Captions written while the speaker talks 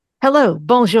Hello,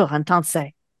 bonjour,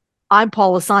 entente. I'm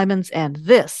Paula Simons, and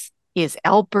this is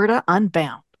Alberta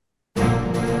Unbound.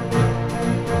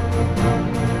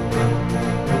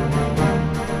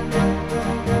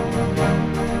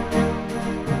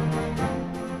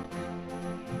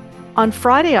 On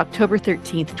Friday, October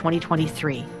 13th,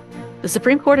 2023, the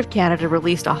Supreme Court of Canada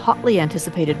released a hotly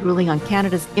anticipated ruling on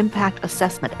Canada's Impact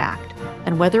Assessment Act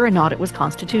and whether or not it was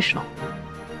constitutional.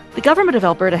 The government of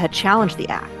Alberta had challenged the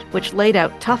act, which laid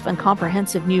out tough and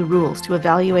comprehensive new rules to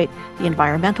evaluate the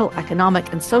environmental, economic,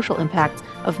 and social impacts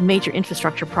of major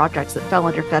infrastructure projects that fell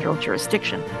under federal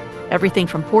jurisdiction, everything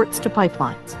from ports to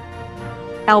pipelines.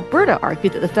 Alberta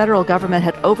argued that the federal government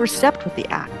had overstepped with the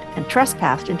act and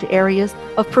trespassed into areas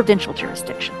of provincial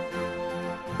jurisdiction.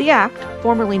 The act,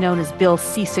 formerly known as Bill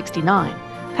C-69,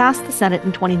 passed the Senate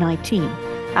in 2019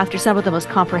 after some of the most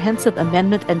comprehensive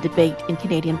amendment and debate in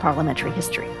Canadian parliamentary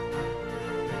history.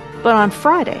 But on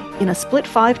Friday, in a split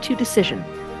 5-2 decision,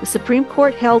 the Supreme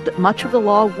Court held that much of the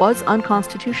law was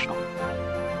unconstitutional.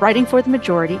 Writing for the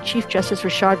majority, Chief Justice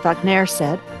Richard Wagner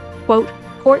said, quote,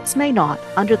 "Courts may not,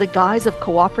 under the guise of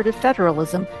cooperative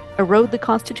federalism, erode the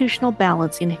constitutional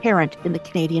balance inherent in the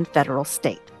Canadian federal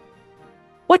state."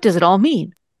 What does it all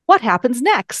mean? What happens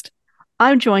next?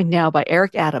 I'm joined now by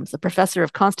Eric Adams, a professor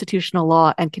of constitutional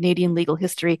law and Canadian legal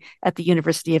history at the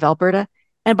University of Alberta,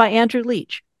 and by Andrew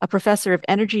Leach, a professor of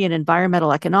energy and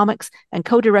environmental economics and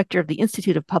co-director of the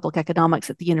Institute of Public Economics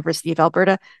at the University of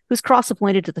Alberta, who's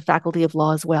cross-appointed to the Faculty of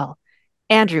Law as well.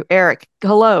 Andrew, Eric,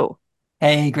 hello.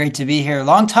 Hey, great to be here.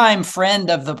 Longtime friend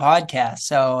of the podcast,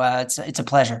 so it's a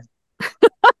pleasure.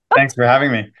 Thanks for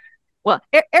having me. Well,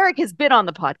 Eric has been on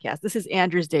the podcast. This is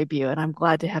Andrew's debut, and I'm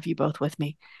glad to have you both with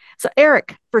me. So,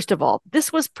 Eric, first of all,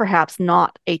 this was perhaps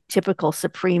not a typical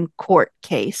Supreme Court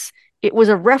case. It was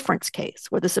a reference case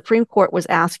where the Supreme Court was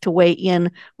asked to weigh in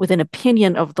with an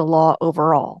opinion of the law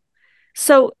overall.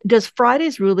 So, does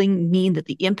Friday's ruling mean that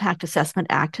the Impact Assessment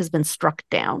Act has been struck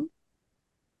down?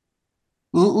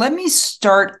 Let me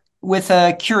start with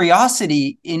a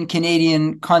curiosity in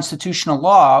Canadian constitutional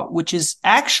law, which is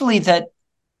actually that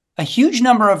a huge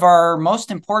number of our most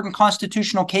important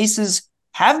constitutional cases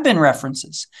have been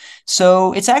references.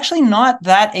 So it's actually not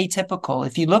that atypical.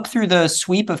 If you look through the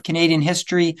sweep of Canadian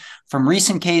history from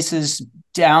recent cases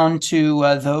down to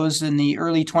those in the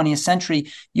early 20th century,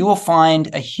 you will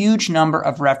find a huge number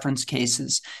of reference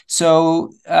cases.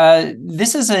 So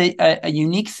this is a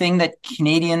unique thing that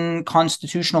Canadian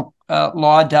constitutional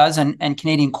law does and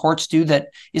Canadian courts do that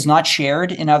is not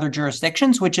shared in other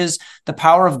jurisdictions, which is the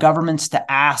power of governments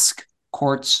to ask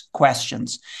courts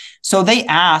questions. So they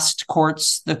asked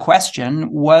courts the question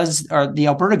the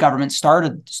Alberta government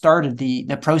started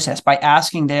the process by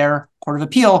asking their Court of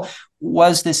Appeal,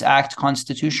 was this act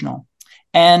constitutional?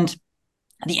 And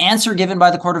the answer given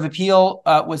by the Court of Appeal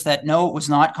was that no, it was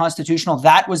not constitutional.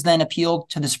 That was then appealed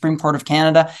to the Supreme Court of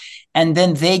Canada. And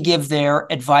then they give their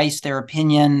advice, their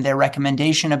opinion, their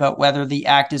recommendation about whether the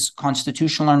act is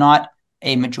constitutional or not.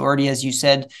 A majority, as you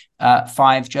said,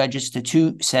 5 judges to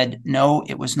 2 said no,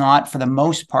 it was not, for the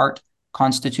most part,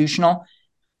 constitutional.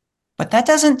 But that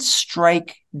doesn't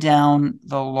strike down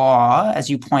the law,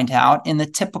 as you point out, in the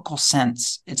typical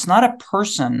sense. It's not a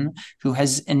person who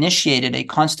has initiated a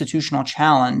constitutional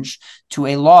challenge to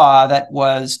a law that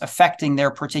was affecting their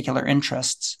particular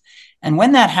interests. And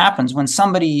when that happens, when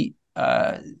somebody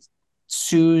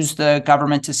sues the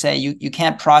government to say, you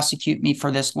can't prosecute me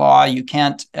for this law, you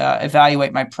can't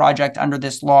evaluate my project under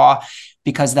this law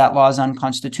because that law is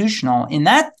unconstitutional. In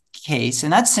that case,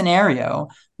 in that scenario,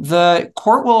 the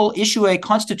court will issue a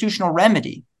constitutional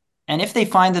remedy. And if they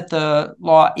find that the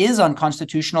law is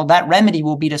unconstitutional, that remedy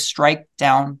will be to strike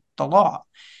down the law.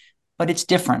 But it's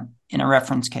different in a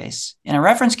reference case. In a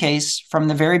reference case, from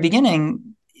the very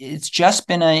beginning, it's just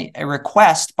been a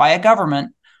request by a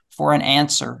government for an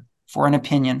answer, for an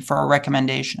opinion, for a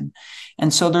recommendation.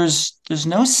 And so there's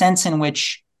no sense in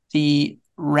which the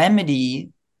remedy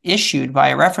issued by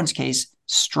a reference case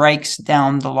strikes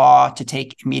down the law to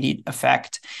take immediate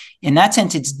effect. In that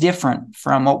sense, it's different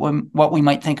from what we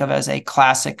might think of as a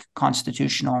classic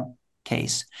constitutional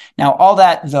case. Now, all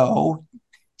that, though,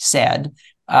 said,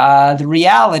 the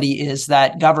reality is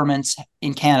that governments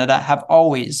in Canada have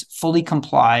always fully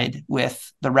complied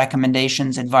with the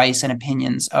recommendations, advice, and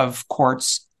opinions of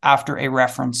courts after a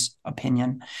reference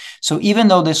opinion. So even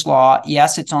though this law,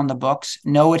 yes, it's on the books,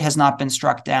 no, it has not been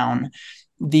struck down,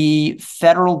 the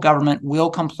federal government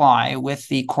will comply with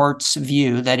the court's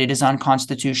view that it is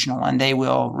unconstitutional, and they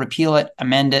will repeal it,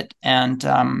 amend it, and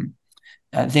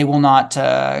they will not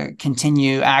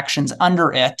continue actions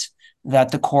under it that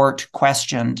the court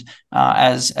questioned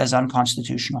as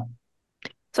unconstitutional.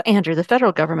 So, Andrew, the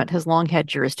federal government has long had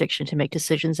jurisdiction to make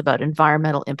decisions about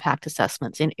environmental impact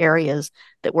assessments in areas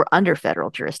that were under federal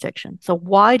jurisdiction. So,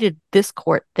 why did this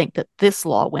court think that this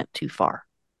law went too far?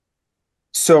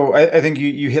 So I think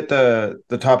you hit the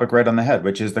topic right on the head,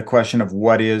 which is the question of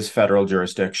what is federal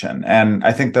jurisdiction. And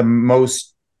I think the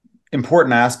most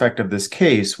important aspect of this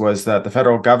case was that the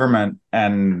federal government,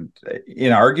 and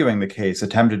in arguing the case,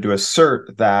 attempted to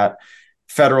assert that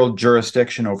federal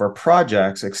jurisdiction over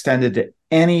projects extended to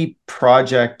any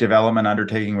project development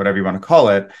undertaking, whatever you want to call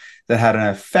it, that had an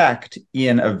effect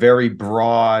in a very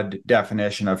broad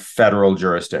definition of federal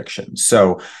jurisdiction.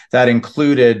 So that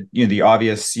included, the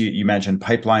obvious, you mentioned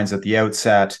pipelines at the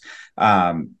outset,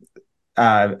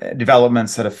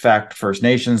 developments that affect First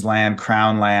Nations land,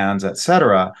 Crown lands, et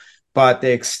cetera. But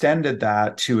they extended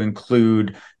that to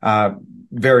include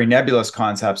very nebulous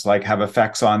concepts like have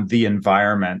effects on the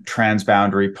environment,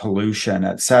 transboundary pollution,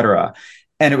 et cetera.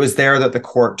 And it was there that the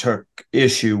court took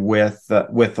issue with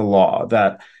the law,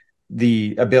 that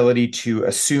the ability to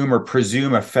assume or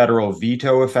presume a federal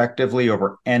veto effectively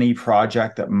over any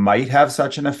project that might have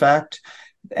such an effect,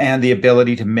 and the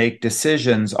ability to make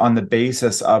decisions on the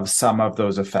basis of some of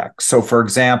those effects. So, for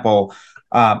example,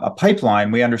 a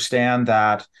pipeline, we understand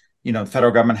that the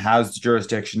federal government has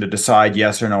jurisdiction to decide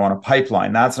yes or no on a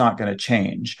pipeline. That's not going to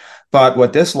change. But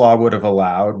what this law would have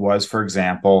allowed was, for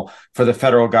example, for the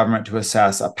federal government to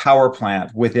assess a power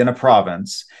plant within a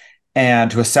province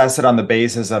and to assess it on the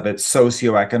basis of its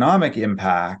socioeconomic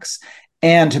impacts,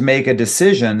 and to make a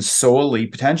decision solely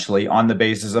potentially on the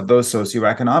basis of those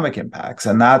socioeconomic impacts.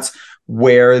 And that's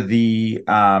where the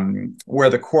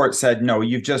court said, no,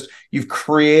 you've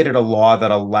created a law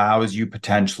that allows you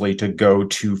potentially to go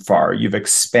too far. You've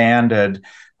expanded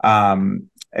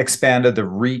the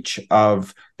reach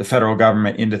of the federal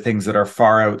government into things that are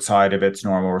far outside of its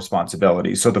normal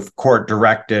responsibilities. So the court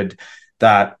directed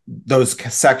that those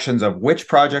sections of which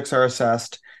projects are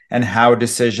assessed and how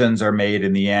decisions are made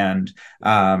in the end,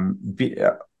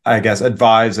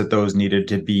 advised that those needed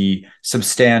to be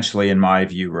substantially, in my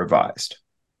view, revised.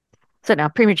 So now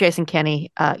Premier Jason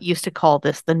Kenney used to call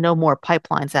this the No More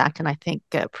Pipelines Act, and I think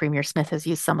Premier Smith has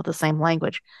used some of the same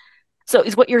language. So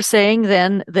is what you're saying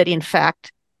then that in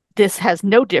fact this has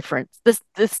no difference,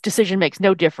 this decision makes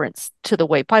no difference to the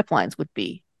way pipelines would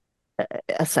be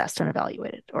assessed and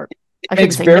evaluated? Or it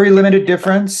makes very limited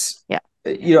difference. Yeah.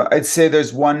 I'd say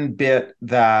there's one bit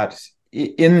that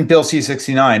in Bill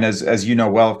C-69, as you know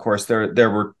well, of course, there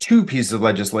were two pieces of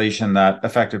legislation that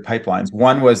affected pipelines.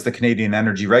 One was the Canadian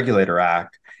Energy Regulator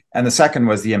Act, and the second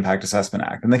was the Impact Assessment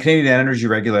Act. And the Canadian Energy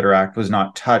Regulator Act was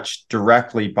not touched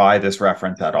directly by this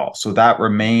reference at all. So that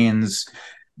remains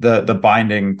the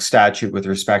binding statute with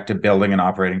respect to building and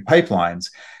operating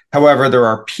pipelines. However, there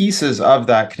are pieces of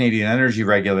that Canadian Energy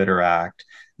Regulator Act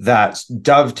that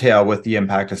dovetail with the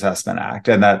Impact Assessment Act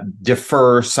and that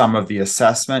defer some of the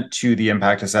assessment to the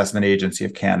Impact Assessment Agency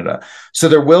of Canada. So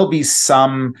there will be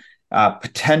some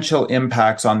potential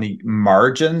impacts on the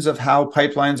margins of how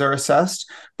pipelines are assessed,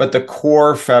 but the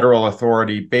core federal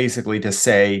authority basically to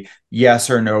say yes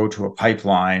or no to a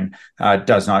pipeline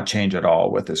does not change at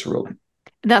all with this ruling.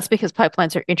 And that's because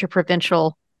pipelines are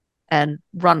interprovincial and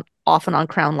run often on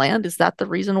Crown land. Is that the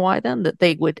reason why then, that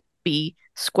they would be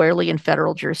squarely in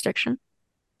federal jurisdiction?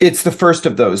 It's the first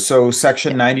of those. So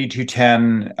Section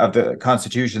 9210 of the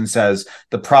Constitution says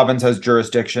the province has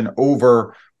jurisdiction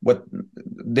over what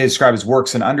they describe as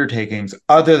works and undertakings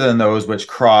other than those which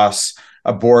cross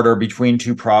a border between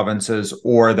two provinces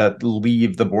or that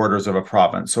leave the borders of a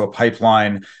province. So a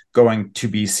pipeline going to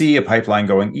BC, a pipeline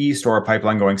going east, or a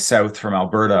pipeline going south from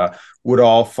Alberta would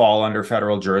all fall under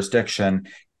federal jurisdiction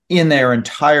in their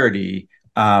entirety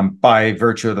by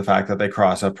virtue of the fact that they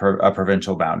cross a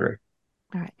provincial boundary.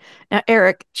 All right. Now,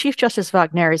 Eric, Chief Justice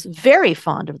Wagner is very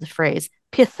fond of the phrase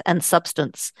pith and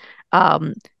substance,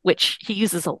 which he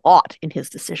uses a lot in his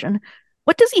decision.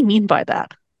 What does he mean by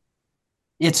that?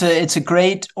 It's a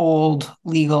great old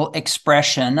legal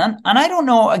expression, and I don't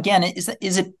know. Again,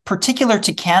 is it particular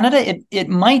to Canada? It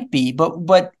might be,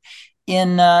 but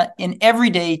in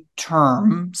everyday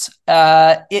terms,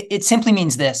 it simply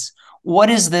means this: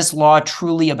 what is this law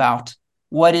truly about?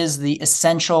 What is the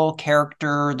essential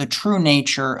character, the true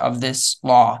nature of this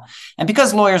law? And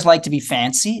because lawyers like to be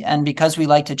fancy, and because we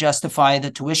like to justify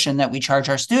the tuition that we charge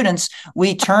our students,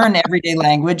 we turn everyday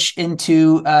language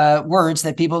into words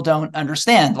that people don't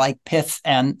understand, like pith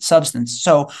and substance.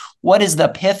 So what is the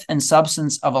pith and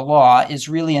substance of a law is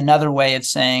really another way of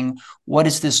saying, what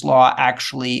is this law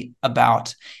actually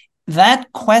about?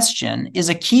 That question is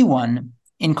a key one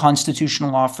in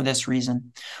constitutional law for this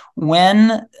reason.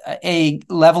 When a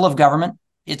level of government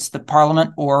it's the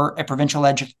parliament or a provincial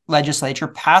legislature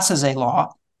passes a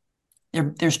law,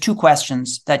 there's two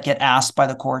questions that get asked by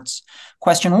the courts.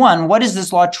 Question one, what is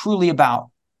this law truly about?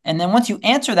 And then once you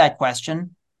answer that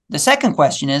question, the second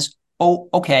question is, oh,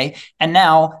 okay, and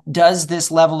now does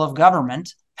this level of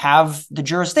government have the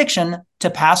jurisdiction to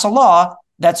pass a law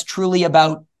that's truly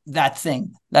about that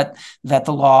thing that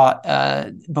the law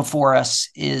before us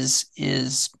is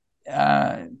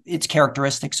its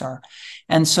characteristics are?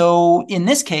 And so in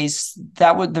this case,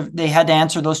 they had to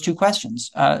answer those two questions.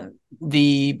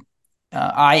 The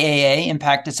IAA,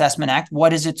 Impact Assessment Act,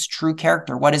 what is its true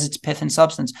character? What is its pith and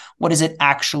substance? What is it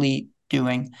actually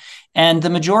doing? And the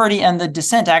majority and the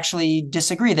dissent actually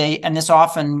disagree. And this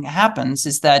often happens,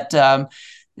 is that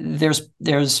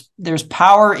there's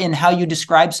power in how you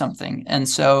describe something. And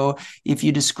so if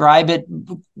you describe it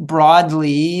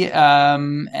broadly,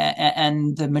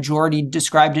 and the majority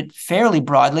described it fairly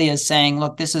broadly as saying,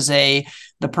 look, this is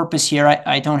the purpose here,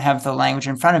 I don't have the language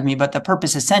in front of me, but the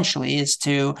purpose essentially is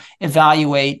to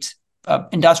evaluate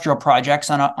industrial projects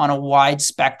on a wide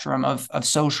spectrum of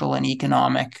social and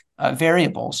economic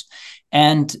variables.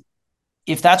 And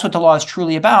if that's what the law is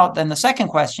truly about, then the second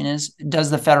question is,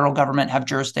 does the federal government have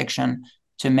jurisdiction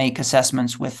to make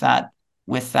assessments with that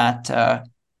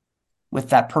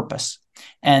purpose?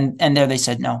 And there they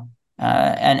said no.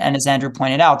 And as Andrew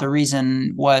pointed out, the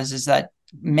reason is that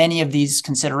many of these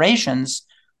considerations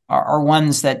are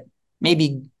ones that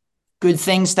maybe good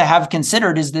things to have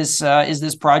considered. Is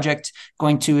this project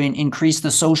going to increase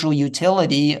the social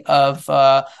utility of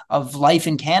life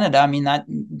in Canada? I mean, that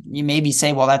you maybe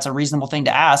say, well, that's a reasonable thing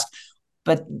to ask,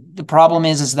 but the problem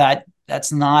is that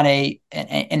that's not an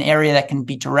area that can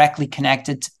be directly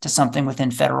connected to something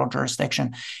within federal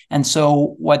jurisdiction. And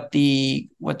so what the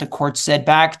court said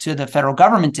back to the federal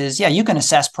government is, yeah, you can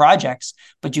assess projects,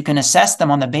 but you can assess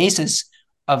them on the basis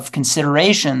of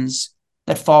considerations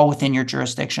that fall within your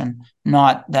jurisdiction,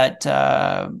 not that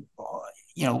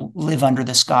live under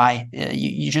the sky.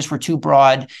 You just were too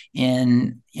broad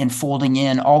in folding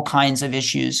in all kinds of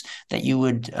issues that you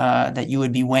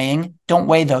would be weighing. Don't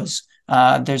weigh those.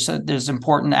 There's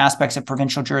important aspects of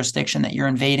provincial jurisdiction that you're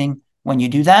invading when you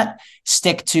do that.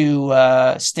 Stick to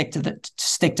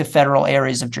federal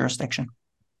areas of jurisdiction.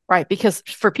 Right, because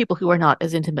for people who are not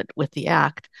as intimate with the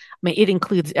Act, I mean, it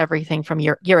includes everything from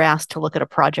you're asked to look at a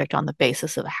project on the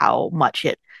basis of how much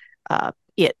it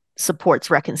supports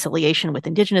reconciliation with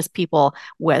Indigenous people,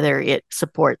 whether it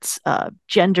supports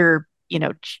gender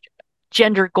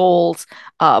goals,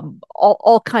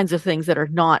 all kinds of things that are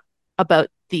not about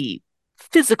the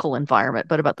physical environment,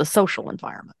 but about the social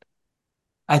environment.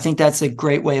 I think that's a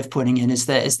great way of putting it, is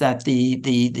that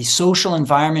the social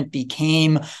environment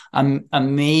became a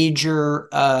major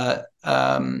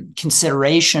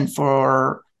consideration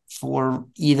for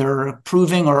either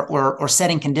approving or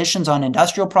setting conditions on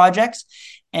industrial projects.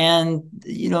 And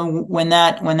when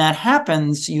that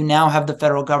happens, you now have the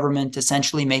federal government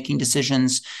essentially making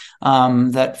decisions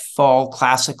that fall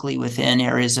classically within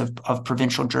areas of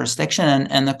provincial jurisdiction.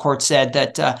 And the court said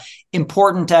that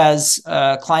important as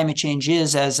climate change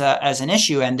is as an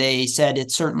issue, and they said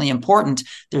it's certainly important,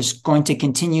 there's going to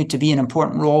continue to be an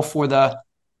important role for the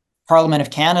Parliament of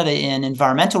Canada in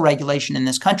environmental regulation in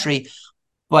this country,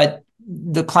 but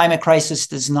the climate crisis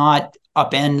does not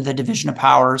upend the division of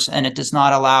powers, and it does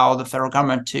not allow the federal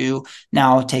government to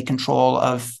now take control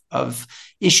of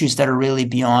issues that are really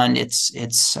beyond its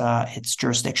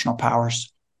jurisdictional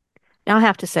powers. Now, I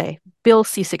have to say, Bill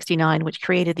C-69, which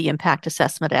created the Impact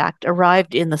Assessment Act,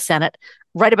 arrived in the Senate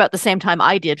right about the same time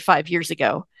I did 5 years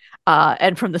ago.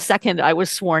 And from the second I was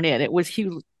sworn in, it was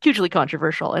hugely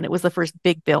controversial, and it was the first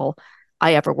big bill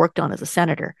I ever worked on as a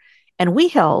senator. And we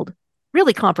held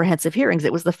really comprehensive hearings.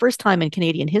 It was the first time in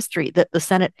Canadian history that the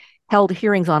Senate held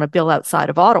hearings on a bill outside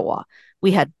of Ottawa.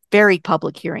 We had very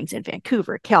public hearings in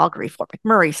Vancouver, Calgary, Fort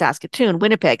McMurray, Saskatoon,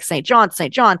 Winnipeg, St.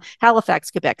 John, Halifax,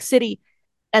 Quebec City.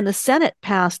 And the Senate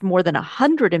passed more than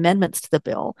 100 amendments to the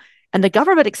bill, and the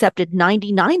government accepted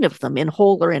 99 of them in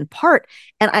whole or in part.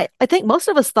 And I think most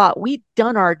of us thought we'd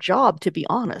done our job, to be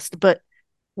honest, but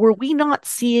were we not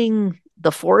seeing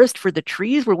the forest for the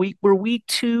trees? Were we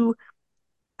too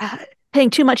paying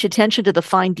too much attention to the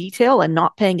fine detail and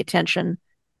not paying attention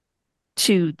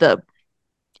to the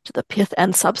pith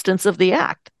and substance of the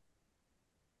act?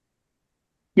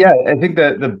 Yeah, I think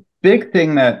that the big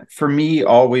thing that for me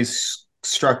always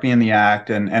struck me in the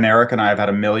act, and Eric and I have had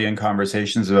a million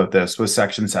conversations about this, was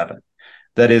Section 7.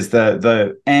 That is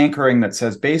the anchoring that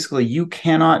says basically you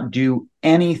cannot do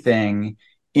anything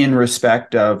in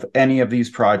respect of any of these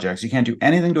projects. You can't do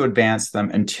anything to advance them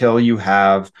until you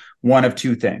have one of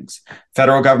two things: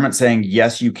 federal government saying,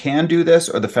 yes, you can do this,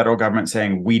 or the federal government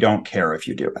saying, we don't care if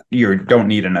you do it. You don't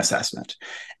need an assessment.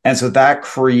 And so that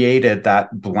created that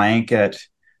blanket,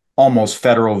 almost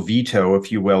federal veto,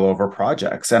 if you will, over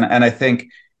projects. And I think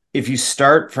if you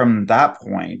start from that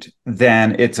point,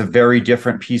 then it's a very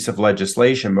different piece of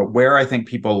legislation. But where I think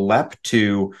people leapt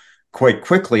to quite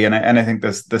quickly, and I think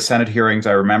the Senate hearings,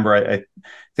 I remember, I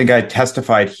think I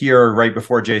testified here right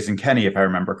before Jason Kenney, if I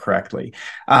remember correctly.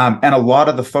 And a lot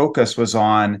of the focus was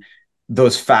on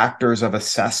those factors of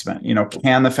assessment.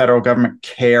 Can the federal government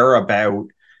care about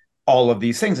all of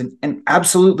these things? And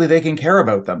absolutely, they can care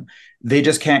about them. They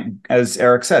just can't, as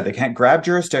Eric said, they can't grab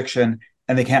jurisdiction,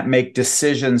 and they can't make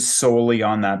decisions solely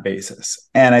on that basis.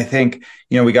 And I think,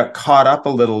 we got caught up a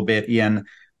little bit in,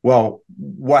 well,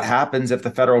 what happens if the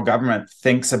federal government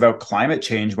thinks about climate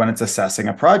change when it's assessing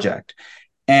a project?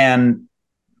 And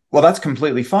well, that's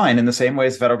completely fine. In the same way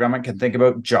as the federal government can think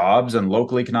about jobs and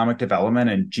local economic development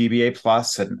and GBA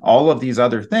plus and all of these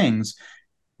other things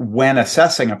when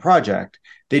assessing a project.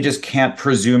 They just can't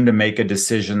presume to make a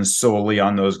decision solely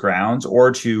on those grounds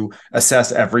or to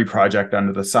assess every project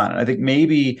under the sun. And I think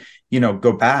maybe,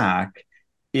 go back,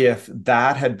 if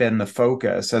that had been the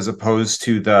focus as opposed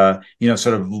to the,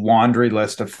 sort of laundry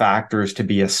list of factors to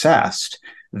be assessed,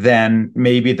 then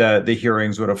maybe the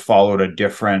hearings would have followed a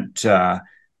different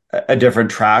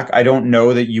track. I don't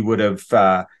know that you would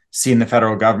have seen the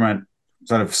federal government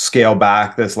sort of scale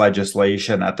back this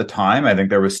legislation at the time. I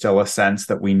think there was still a sense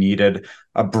that we needed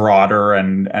a broader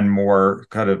and more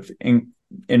kind of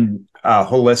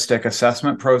holistic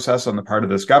assessment process on the part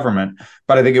of this government.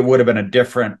 But I think it would have been a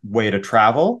different way to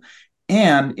travel.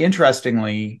 And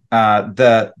interestingly,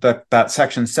 that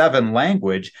Section 7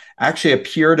 language actually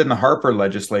appeared in the Harper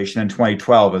legislation in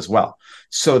 2012 as well.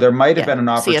 So there might have been an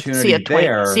opportunity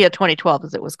there. SIA 2012,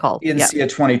 as it was called. In SIA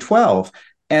 2012.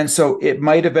 And so it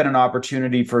might have been an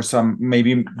opportunity for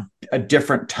maybe a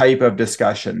different type of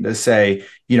discussion to say,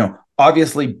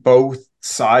 obviously both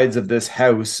sides of this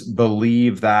House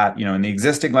believe that, in the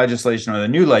existing legislation or the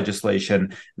new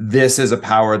legislation, this is a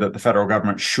power that the federal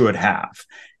government should have.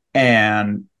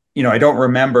 And, I don't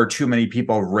remember too many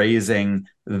people raising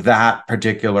that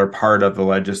particular part of the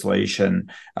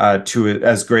legislation to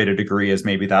as great a degree as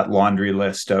maybe that laundry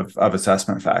list of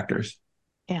assessment factors.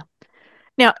 Yeah.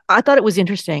 Now, I thought it was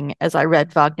interesting as I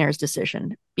read Wagner's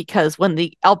decision, because when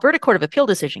the Alberta Court of Appeal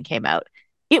decision came out,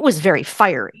 it was very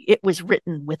fiery. It was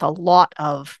written with a lot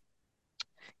of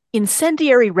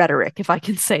incendiary rhetoric, if I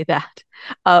can say that,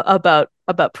 about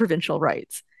provincial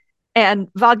rights. And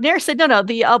Wagner said, no,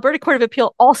 the Alberta Court of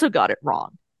Appeal also got it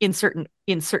wrong in certain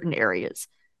areas.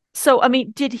 So, I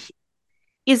mean,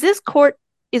 is this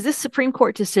Supreme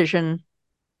Court decision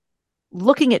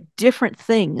looking at different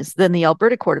things than the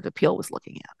Alberta Court of Appeal was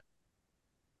looking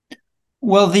at?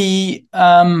 Well,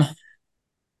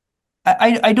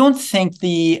 I don't think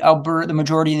the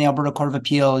majority in the Alberta Court of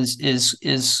Appeal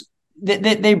is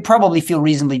they probably feel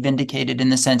reasonably vindicated in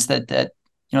the sense that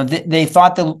they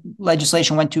thought the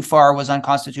legislation went too far, was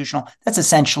unconstitutional. That's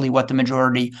essentially what the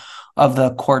majority of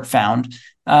the court found.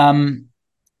 One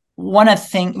of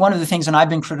the things, and I've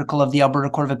been critical of the Alberta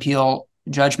Court of Appeal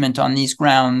judgment on these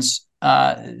grounds,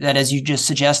 that, as you just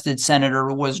suggested,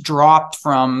 Senator, was dropped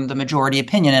from the majority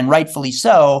opinion, and rightfully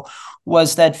so,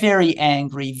 was that very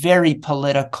angry, very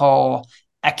political,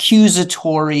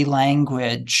 accusatory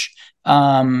language.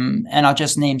 And I'll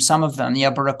just name some of them. The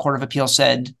Alberta Court of Appeal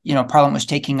said, Parliament was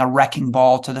taking a wrecking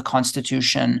ball to the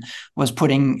Constitution, was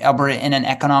putting Alberta in an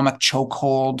economic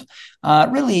chokehold,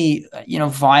 really,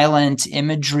 violent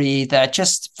imagery that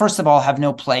just, first of all, have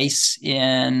no place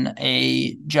in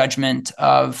a judgment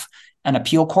of an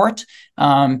appeal court,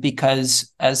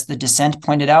 because, as the dissent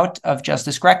pointed out of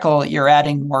Justice Grekel, you're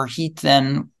adding more heat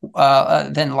than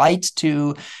light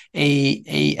to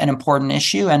an important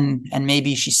issue, and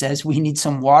maybe she says we need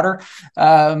some water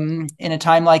in a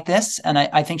time like this, and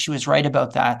I think she was right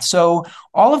about that. So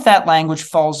all of that language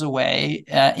falls away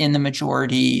in the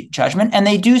majority judgment, and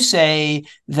they do say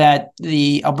that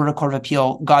the Alberta Court of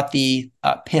Appeal got the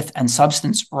pith and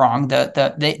substance wrong.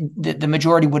 The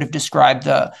majority would have described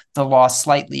the law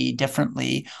slightly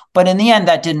differently, but in the end,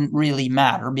 that didn't really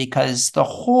matter because the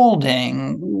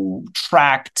holding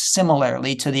tracked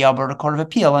similarly to the Alberta Court of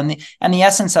Appeal, and the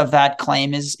essence of that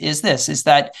claim is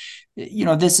that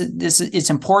it's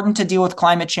important to deal with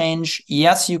climate change.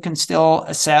 Yes, you can still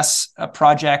assess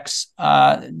projects.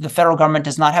 The federal government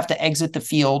does not have to exit the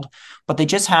field, but they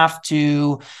just have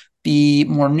to be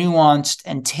more nuanced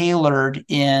and tailored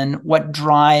in what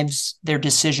drives their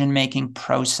decision-making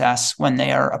process when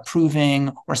they are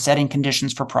approving or setting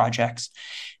conditions for projects.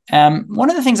 One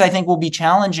of the things I think will be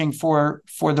challenging for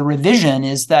the revision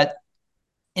is that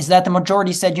the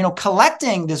majority said,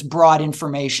 collecting this broad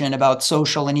information about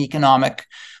social and economic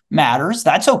matters,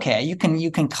 that's okay. You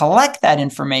can collect that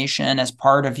information as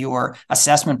part of your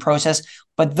assessment process,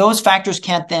 but those factors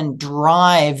can't then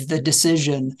drive the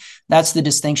decision. That's the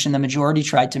distinction the majority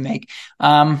tried to make.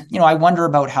 I wonder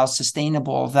about how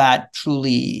sustainable that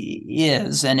truly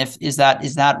is, and is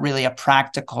that really a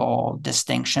practical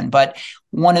distinction. But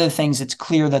one of the things it's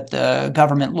clear that the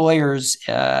government lawyers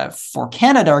for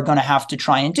Canada are going to have to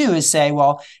try and do is say,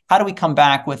 well, how do we come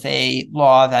back with a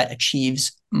law that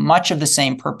achieves much of the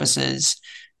same purposes,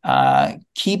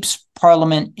 keeps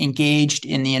Parliament engaged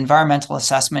in the environmental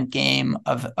assessment game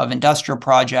of industrial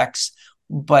projects,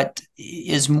 but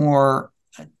is more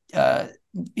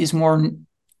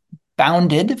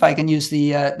bounded, if I can use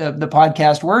the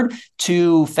podcast word,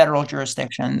 to federal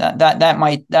jurisdiction.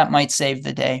 That might save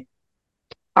the day.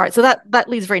 All right, so that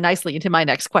leads very nicely into my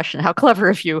next question. How clever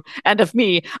of you and of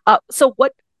me. So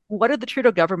what are the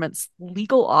Trudeau government's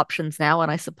legal options now?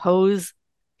 And I suppose,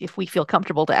 if we feel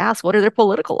comfortable to ask, what are their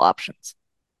political options?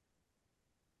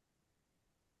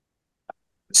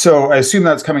 So I assume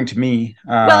that's coming to me.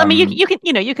 Well, I mean,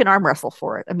 you can arm wrestle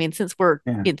for it. I mean, since we're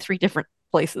in three different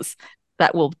places,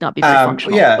 that will not be very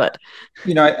functional. Yeah, but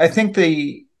I think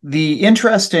the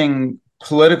interesting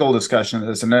political discussion of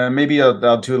this, and maybe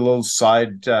I'll do a little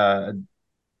side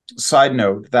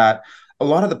note, that a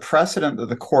lot of the precedent that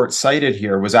the court cited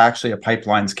here was actually a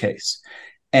pipelines case.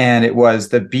 And it was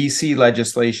the BC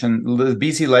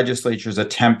legislature's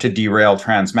attempt to derail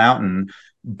Trans Mountain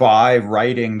by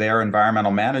writing their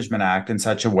Environmental Management Act in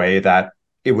such a way that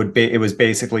it was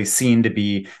basically seen to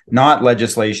be not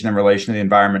legislation in relation to the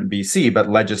environment in BC, but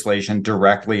legislation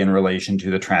directly in relation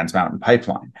to the Trans Mountain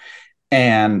pipeline.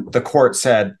 And the court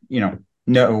said,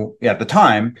 no, at the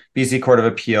time, BC Court of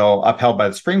Appeal, upheld by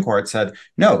the Supreme Court, said,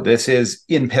 no, this is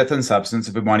in pith and substance,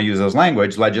 if we want to use those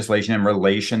language, legislation in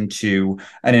relation to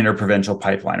an interprovincial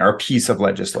pipeline or a piece of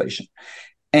legislation.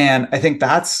 And I think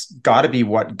that's got to be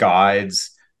what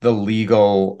guides the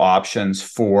legal options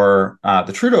for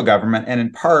the Trudeau government. And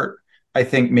in part, I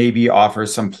think maybe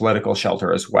offers some political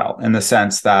shelter as well, in the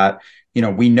sense that,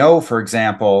 we know, for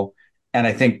example, and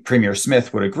I think Premier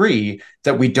Smith would agree,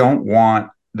 that we don't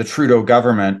want the Trudeau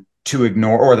government to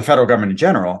ignore, or the federal government in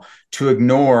general, to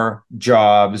ignore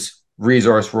jobs,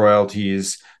 resource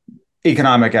royalties,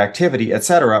 economic activity, et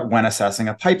cetera, when assessing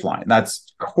a pipeline.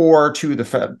 That's core to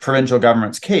the provincial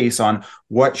government's case on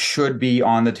what should be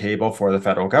on the table for the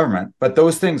federal government. But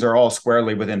those things are all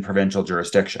squarely within provincial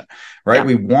jurisdiction, right? Yeah.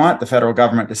 We want the federal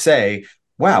government to say,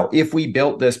 wow, if we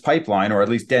built this pipeline, or at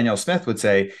least Danielle Smith would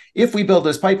say, if we build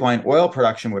this pipeline, oil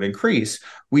production would increase.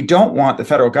 We don't want the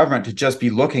federal government to just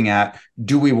be looking at,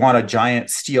 do we want a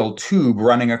giant steel tube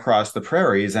running across the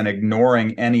prairies and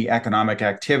ignoring any economic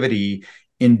activity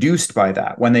induced by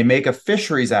that? When they make a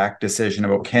Fisheries Act decision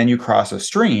about can you cross a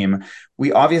stream,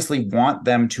 we obviously want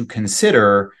them to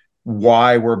consider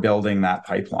why we're building that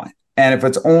pipeline. And if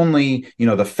it's only,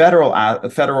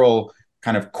 the federal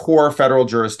kind of core federal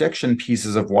jurisdiction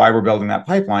pieces of why we're building that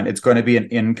pipeline, it's going to be an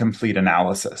incomplete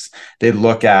analysis. They'd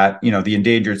look at, the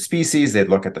endangered species, they'd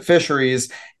look at the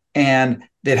fisheries, and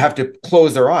they'd have to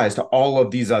close their eyes to all of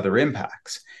these other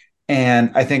impacts. And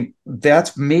I think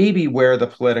that's maybe where the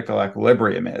political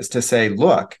equilibrium is, to say,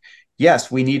 look,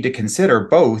 yes, we need to consider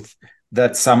both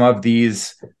that some of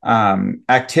these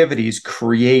activities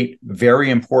create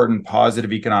very important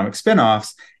positive economic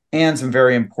spinoffs and some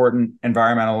very important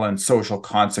environmental and social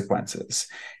consequences.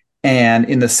 And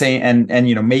in the same,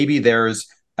 and maybe there's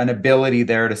an ability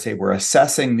there to say we're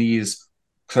assessing these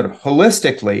sort of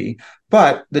holistically,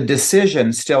 but the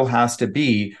decision still has to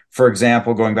be, for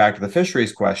example, going back to the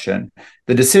fisheries question,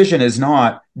 the decision is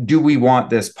not, do we want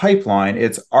this pipeline?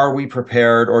 It's, are we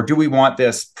prepared, or do we want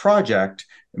this project?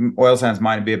 Oil sands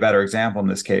mine would be a better example in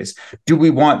this case. Do we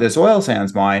want this oil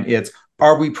sands mine? It's,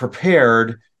 are we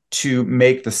prepared to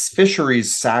make the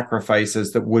fisheries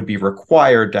sacrifices that would be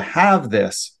required to have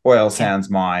this oil sands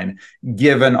mine,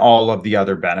 given all of the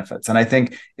other benefits? And I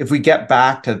think if we get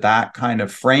back to that kind of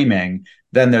framing,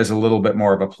 then there's a little bit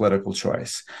more of a political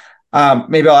choice.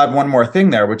 Maybe I'll add one more thing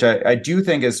there, which I do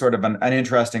think is sort of an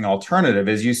interesting alternative,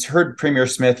 is you heard Premier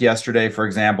Smith yesterday, for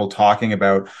example, talking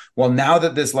about, well, now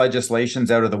that this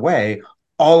legislation's out of the way,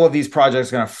 all of these projects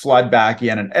are going to flood back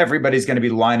in and everybody's going to be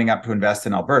lining up to invest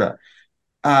in Alberta.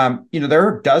 There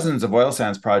are dozens of oil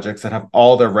sands projects that have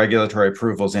all their regulatory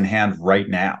approvals in hand right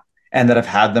now, and that have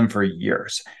had them for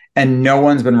years. and no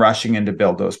one's been rushing in to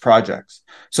build those projects.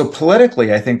 So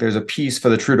politically, I think there's a piece for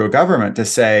the Trudeau government to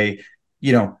say,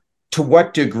 to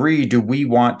what degree do we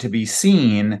want to be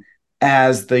seen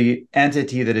as the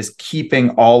entity that is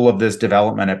keeping all of this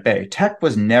development at bay? Teck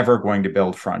was never going to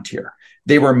build Frontier.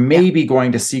 They were maybe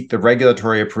going to seek the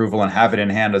regulatory approval and have it in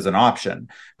hand as an option.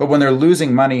 But when they're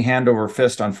losing money hand over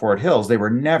fist on Fort Hills, they were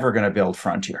never going to build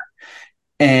Frontier.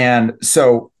 And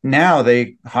so now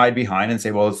they hide behind and say,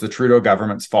 well, it's the Trudeau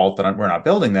government's fault that we're not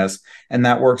building this. And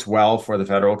that works well for the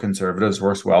federal Conservatives,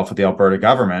 works well for the Alberta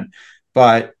government.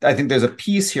 But I think there's a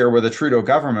piece here where the Trudeau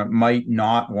government might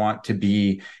not want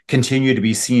to continue to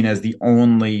be seen as the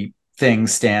only thing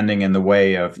standing in the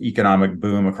way of economic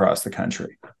boom across the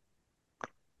country.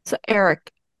 So,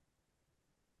 Eric,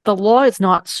 the law is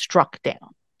not struck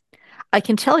down. I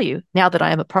can tell you, now that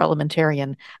I am a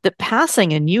parliamentarian, that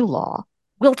passing a new law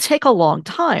will take a long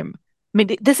time. I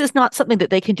mean, this is not something that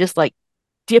they can just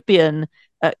dip in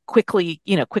quickly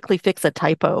fix a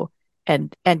typo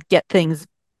and get things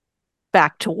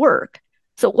back to work.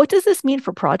 So what does this mean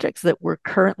for projects that were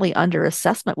currently under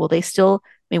assessment? Will they still,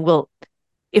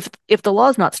 if the law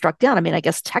is not struck down, I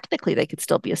guess technically they could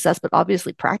still be assessed, but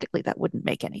obviously practically that wouldn't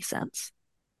make any sense.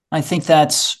 I think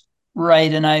that's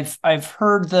right. And I've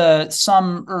heard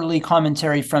some early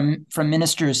commentary from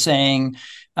ministers saying,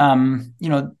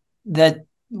 that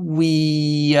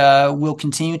we will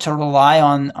continue to rely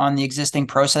on the existing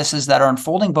processes that are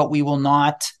unfolding, but we will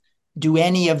not do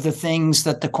any of the things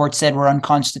that the court said were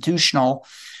unconstitutional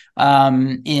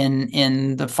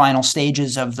in the final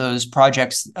stages of those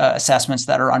projects assessments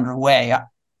that are underway.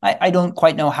 I don't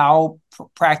quite know how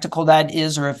practical that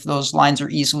is, or if those lines are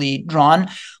easily drawn,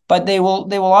 but they will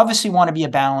obviously want to be a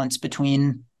balance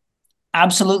between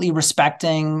absolutely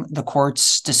respecting the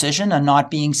court's decision and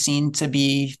not being seen to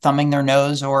be thumbing their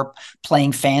nose or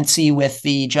playing fancy with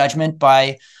the judgment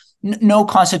by no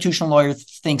constitutional lawyer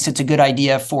thinks it's a good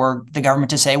idea for the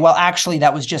government to say, well, actually,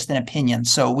 that was just an opinion,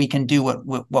 so we can do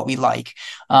what we like.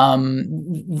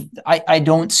 I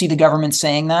don't see the government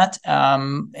saying that,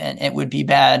 and it would be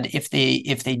bad if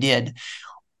they did.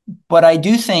 But I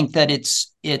do think that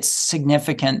it's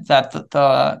significant that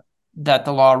the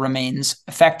law remains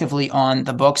effectively on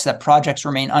the books, that projects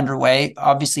remain underway.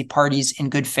 Obviously, parties in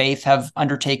good faith have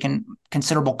undertaken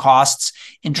considerable costs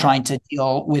in trying to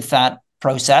deal with that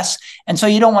process. And so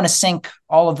you don't want to sink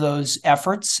all of those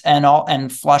efforts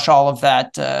and flush all of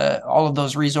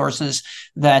those resources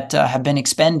that have been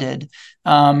expended.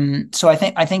 So I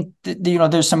think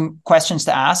there's some questions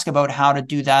to ask about how to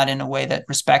do that in a way that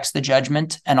respects the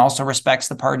judgment and also respects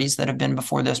the parties that have been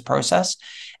before this process.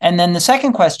 And then the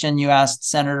second question you asked,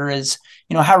 Senator, is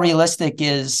how realistic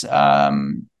is our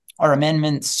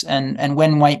amendments and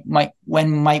when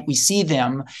might we see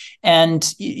them? And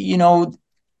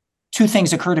two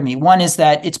things occur to me. One is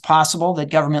that it's possible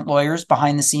that government lawyers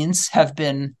behind the scenes have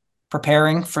been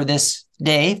preparing for this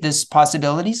day, this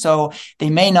possibility. So they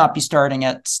may not be starting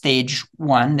at stage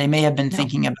one. They may have been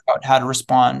thinking about how to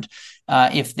respond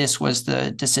if this was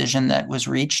the decision that was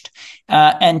reached.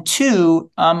 And two,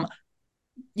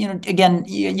 again,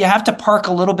 you have to park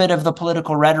a little bit of the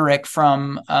political rhetoric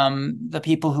from the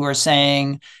people who are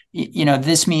saying,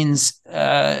 this means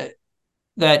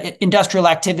that industrial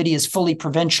activity is fully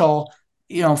provincial,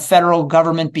 federal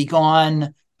government be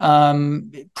gone,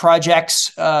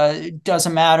 projects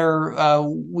doesn't matter.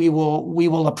 We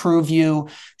will approve you.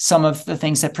 Some of the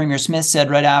things that Premier Smith said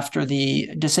right after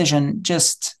the decision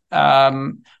just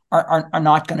are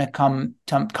not going to come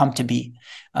to be.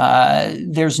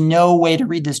 There's no way to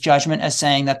read this judgment as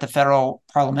saying that the federal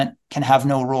parliament can have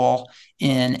no role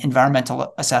in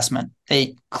environmental assessment.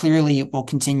 They clearly will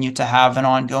continue to have an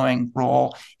ongoing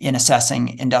role in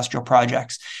assessing industrial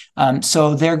projects.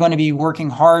 So they're going to be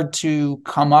working hard to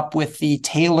come up with the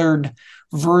tailored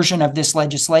version of this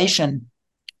legislation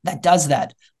that does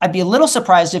that. I'd be a little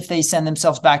surprised if they send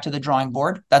themselves back to the drawing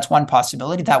board. That's one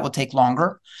possibility. That will take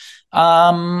longer.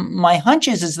 My hunch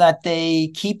is that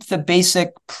they keep the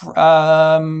basic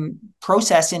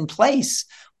process in place,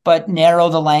 but narrow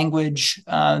the language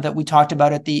that we talked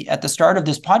about at the start of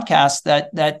this podcast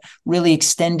that really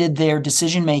extended their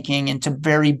decision making into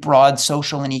very broad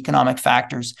social and economic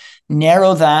factors.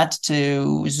 Narrow that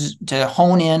to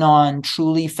hone in on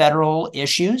truly federal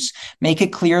issues. Make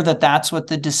it clear that that's what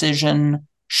the decision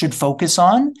should focus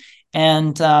on,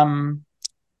 and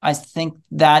I think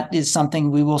that is something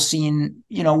we will see in,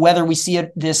 whether we see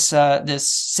it this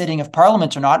sitting of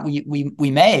Parliament or not, we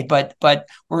may, but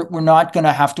we're not going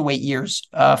to have to wait years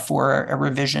for a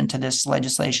revision to this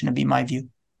legislation, to be my view.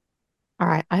 All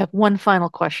right. I have one final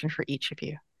question for each of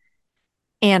you.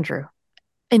 Andrew,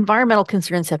 environmental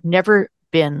concerns have never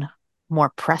been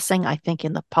more pressing, I think,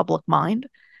 in the public mind.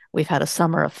 We've had a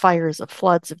summer of fires, of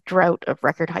floods, of drought, of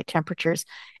record high temperatures,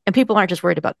 and people aren't just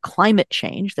worried about climate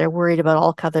change. They're worried about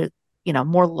all other,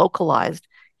 more localized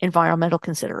environmental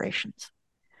considerations.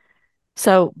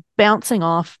 So bouncing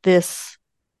off this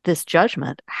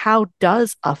judgment, how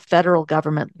does a federal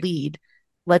government lead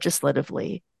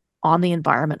legislatively on the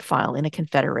environment file in a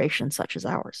confederation such as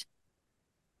ours?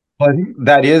 Well, I think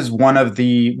that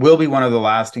will be one of the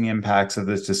lasting impacts of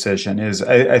this decision.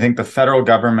 I think the federal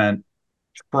government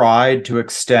tried to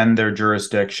extend their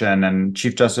jurisdiction, and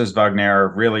Chief Justice Wagner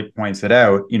really points it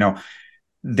out.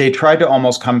 They tried to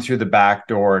almost come through the back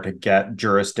door to get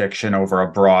jurisdiction over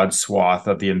a broad swath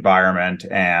of the environment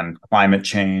and climate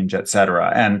change, et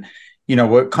cetera. And,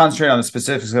 we'll concentrate on the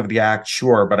specifics of the act,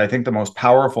 sure, but I think the most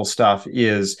powerful stuff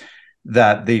is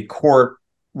that the court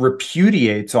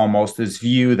repudiates almost this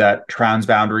view that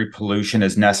transboundary pollution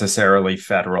is necessarily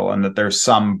federal and that there's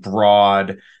some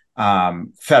broad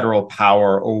federal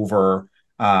power over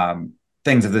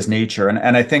things of this nature.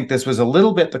 And I think this was a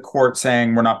little bit the court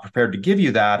saying, we're not prepared to give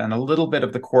you that, and a little bit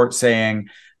of the court saying,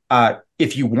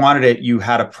 if you wanted it, you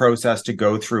had a process to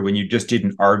go through and you just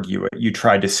didn't argue it. You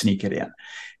tried to sneak it in.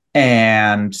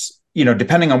 And,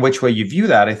 depending on which way you view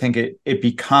that, I think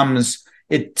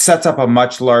it sets up a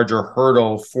much larger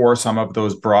hurdle for some of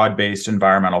those broad-based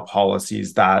environmental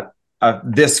policies that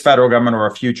this federal government or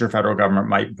a future federal government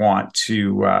might want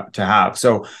to have.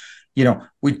 So,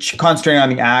 we concentrate on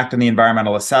the act and the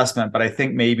environmental assessment, but I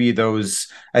think maybe I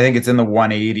think it's in the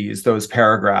 180s, those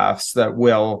paragraphs that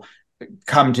will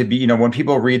come to be, when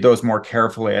people read those more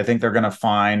carefully, I think they're going to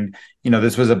find,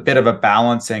 this was a bit of a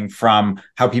balancing from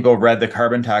how people read the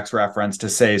carbon tax reference to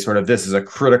say sort of this is a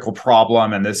critical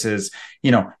problem and this is,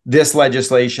 this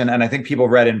legislation. And I think people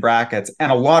read in brackets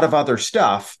and a lot of other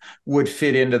stuff would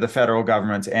fit into the federal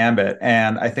government's ambit.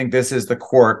 And I think this is the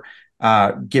court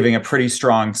giving a pretty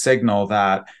strong signal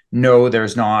that no,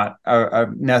 there's not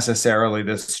necessarily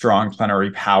this strong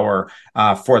plenary power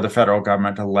for the federal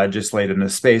government to legislate in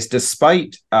this space,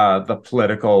 despite the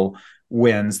political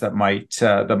winds that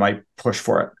might push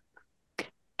for it.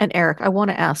 And Eric, I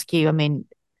want to ask you,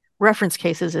 reference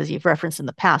cases, as you've referenced in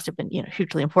the past, have been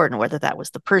hugely important, whether that was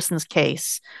the Persons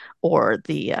case or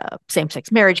the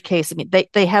same-sex marriage case.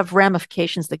 They have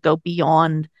ramifications that go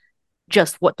beyond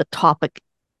just what the topic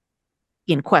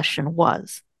in question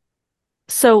was.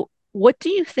 So what do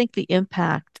you think the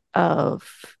impact of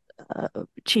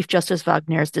Chief Justice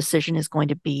Wagner's decision is going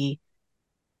to be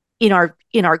in our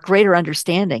greater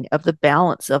understanding of the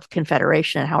balance of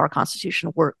confederation and how our Constitution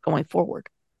will work going forward?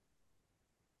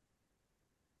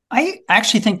 I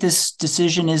actually think this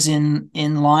decision is in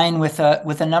line with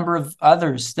a number of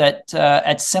others that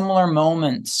at similar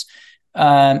moments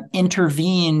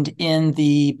intervened in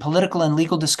the political and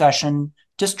legal discussion,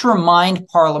 just to remind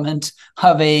Parliament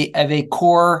of a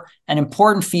core and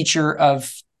important feature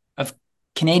of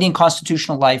Canadian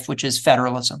constitutional life, which is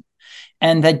federalism,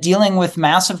 and that dealing with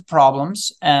massive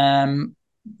problems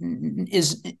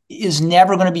is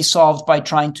never going to be solved by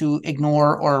trying to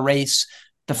ignore or erase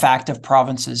the fact of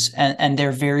provinces and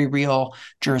their very real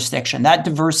jurisdiction. That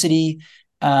diversity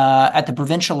at the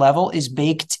provincial level is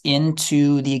baked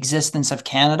into the existence of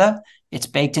Canada. It's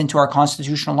baked into our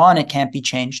constitutional law, and it can't be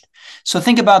changed. So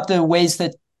think about the ways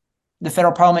that the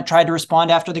federal parliament tried to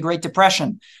respond after the Great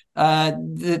Depression.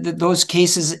 Those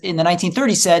cases in the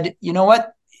 1930s said, you know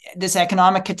what, this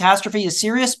economic catastrophe is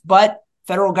serious, but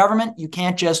federal government, you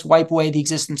can't just wipe away the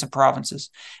existence of provinces.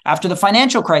 After the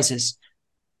financial crisis,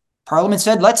 Parliament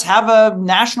said, let's have a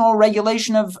national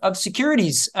regulation of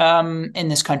securities in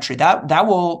this country. That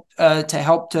will to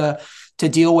help to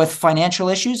deal with financial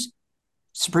issues.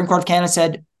 Supreme Court of Canada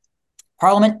said,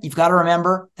 Parliament, you've got to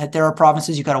remember that there are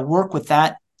provinces. You've got to work with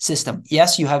that system.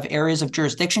 Yes, you have areas of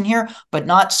jurisdiction here, but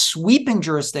not sweeping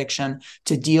jurisdiction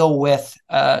to deal with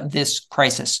this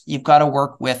crisis. You've got to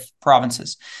work with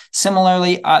provinces.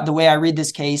 Similarly, the way I read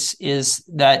this case is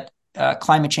that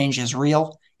climate change is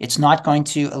real. It's not going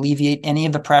to alleviate any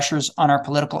of the pressures on our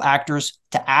political actors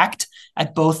to act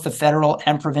at both the federal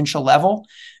and provincial level.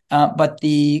 But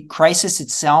the crisis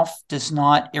itself does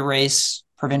not erase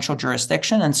provincial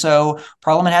jurisdiction. And so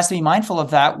Parliament has to be mindful of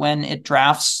that when it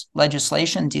drafts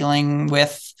legislation dealing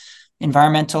with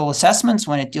environmental assessments,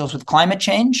 when it deals with climate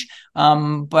change.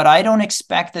 But I don't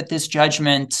expect that this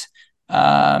judgment,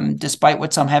 despite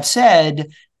what some have said,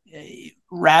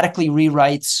 radically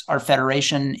rewrites our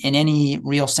federation in any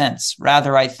real sense.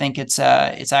 Rather, I think it's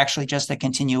actually just a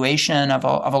continuation of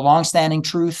a longstanding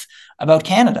truth about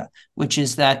Canada, which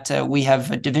is that we have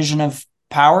a division of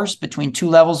powers between two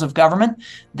levels of government.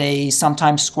 They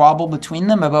sometimes squabble between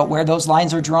them about where those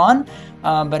lines are drawn.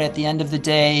 But at the end of the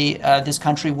day, this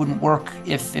country wouldn't work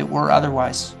if it were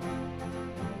otherwise.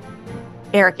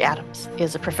 Eric Adams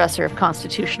is a professor of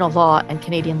constitutional law and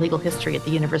Canadian legal history at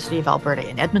the University of Alberta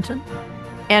in Edmonton.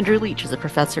 Andrew Leach is a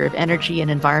professor of energy and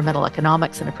environmental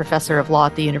economics and a professor of law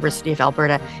at the University of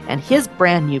Alberta, and his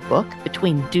brand new book,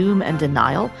 Between Doom and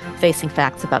Denial, Facing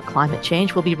Facts About Climate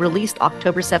Change, will be released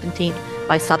October 17th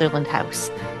by Sutherland House.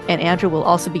 And Andrew will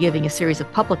also be giving a series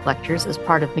of public lectures as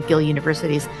part of McGill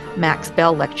University's Max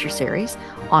Bell Lecture Series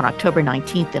on October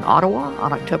 19th in Ottawa,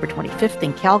 on October 25th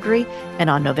in Calgary, and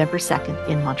on November 2nd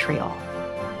in Montreal.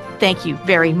 Thank you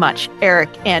very much, Eric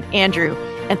and Andrew.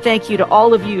 And thank you to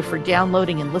all of you for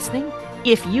downloading and listening.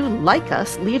 If you like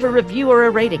us, leave a review or a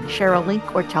rating, share a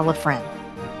link, or tell a friend.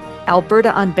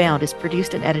 Alberta Unbound is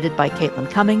produced and edited by Caitlin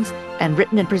Cummings and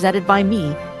written and presented by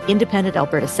me, Independent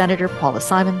Alberta Senator Paula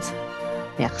Simons.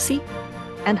 Merci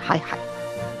and hi hi.